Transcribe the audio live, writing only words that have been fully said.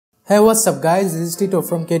Hey, what's up guys, this is Tito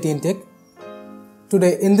from KTN Tech.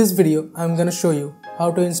 Today in this video I'm gonna show you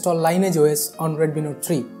how to install Lineage OS on Redmi Note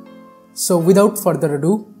 3. So without further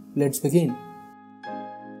ado, let's begin.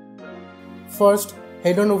 First,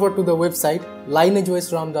 head on over to the website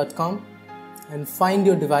lineageosrom.com and find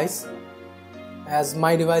your device. As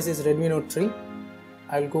my device is Redmi Note 3,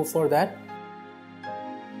 I'll go for that.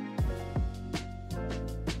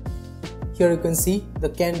 Here you can see the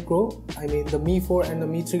Kenzo, the Mi 4 and the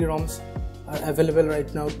Mi 3 ROMs are available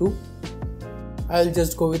right now too. I'll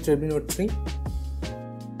just go with Redmi Note 3.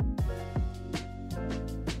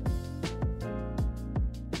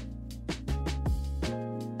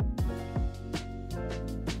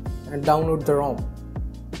 And download the ROM.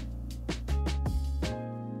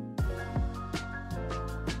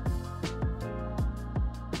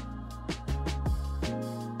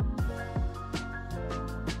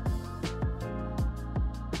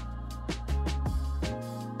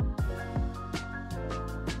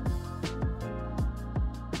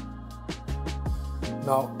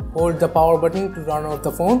 Now hold the power button to turn off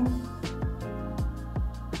the phone.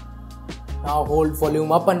 Now hold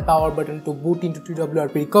volume up and power button to boot into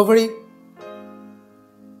TWRP recovery.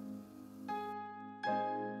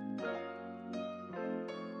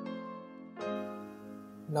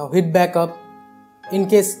 Now hit back up. In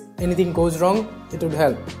case anything goes wrong, it would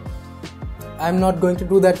help. I'm not going to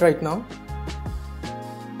do that right now.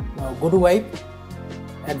 Now go to wipe,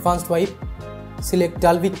 advanced wipe. Select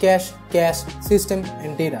Dalvik cache, system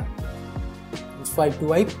and data. And swipe to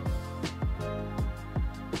wipe.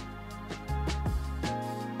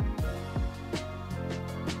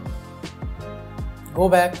 Go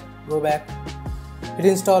back, hit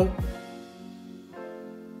install.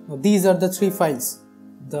 Now these are the three files.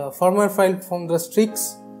 The firmware file from the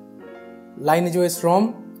Strix, LineageOS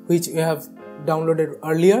ROM, which we have downloaded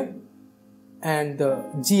earlier, and the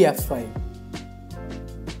GApps file.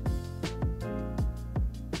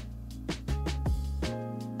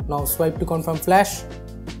 Now swipe to confirm flash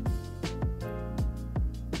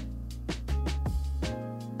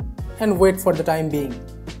and wait for the time being.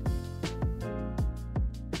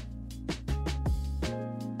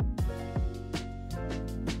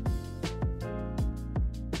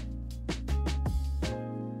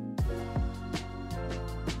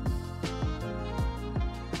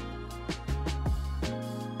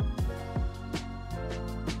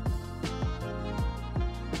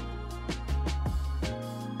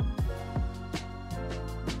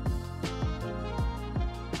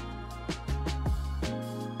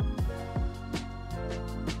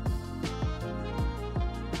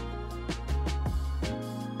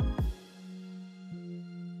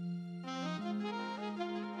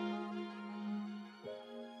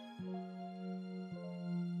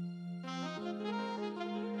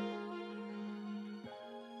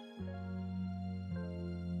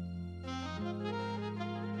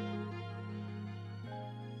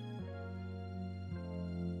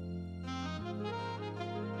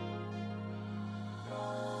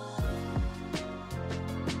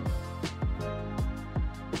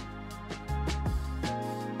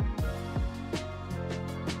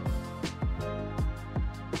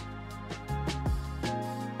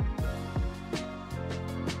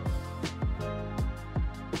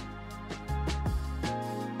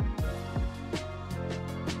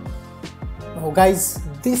 Now guys,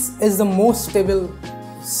 this is the most stable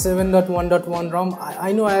 7.1.1 ROM.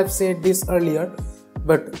 I know I have said this earlier,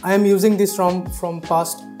 but I am using this ROM from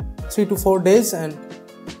past 3 to 4 days, and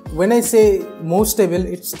when I say most stable,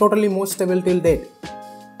 it's totally most stable till date.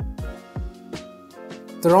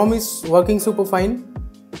 The ROM is working super fine.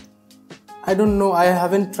 I don't know, I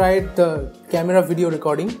haven't tried the camera video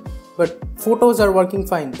recording, but photos are working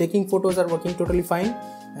fine. Taking photos are working totally fine,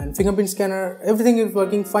 and fingerprint scanner, everything is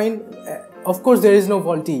working fine. Of course there is no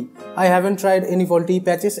VoLTE. I haven't tried any VoLTE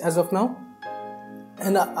patches as of now,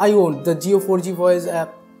 and I won't. The Geo 4G voice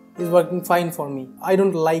app is working fine for me. I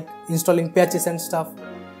don't like installing patches and stuff.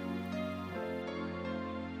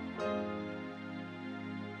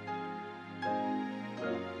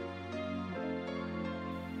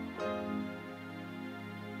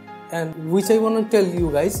 And which I want to tell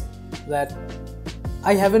you guys that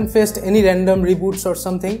I haven't faced any random reboots or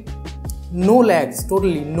something. No lags,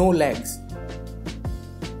 totally no lags.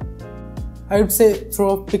 I would say throw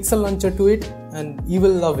a pixel launcher to it and you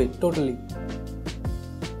will love it totally.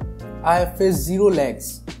 I have faced zero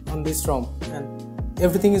lags on this ROM and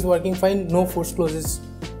everything is working fine. No force closes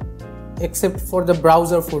except for the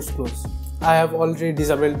browser force close. I have already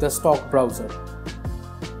disabled the stock browser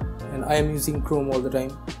and I am using Chrome all the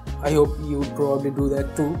time. I hope you would probably do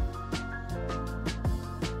that too.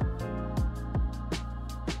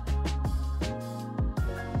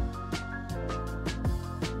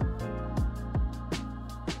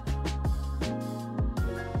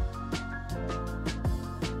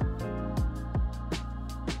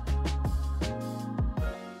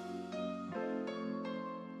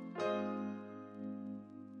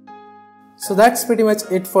 So that's pretty much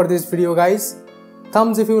it for this video, guys.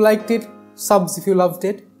 Thumbs if you liked it, subs if you loved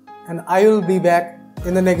it, and I will be back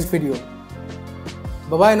in the next video.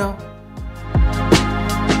 Bye bye now.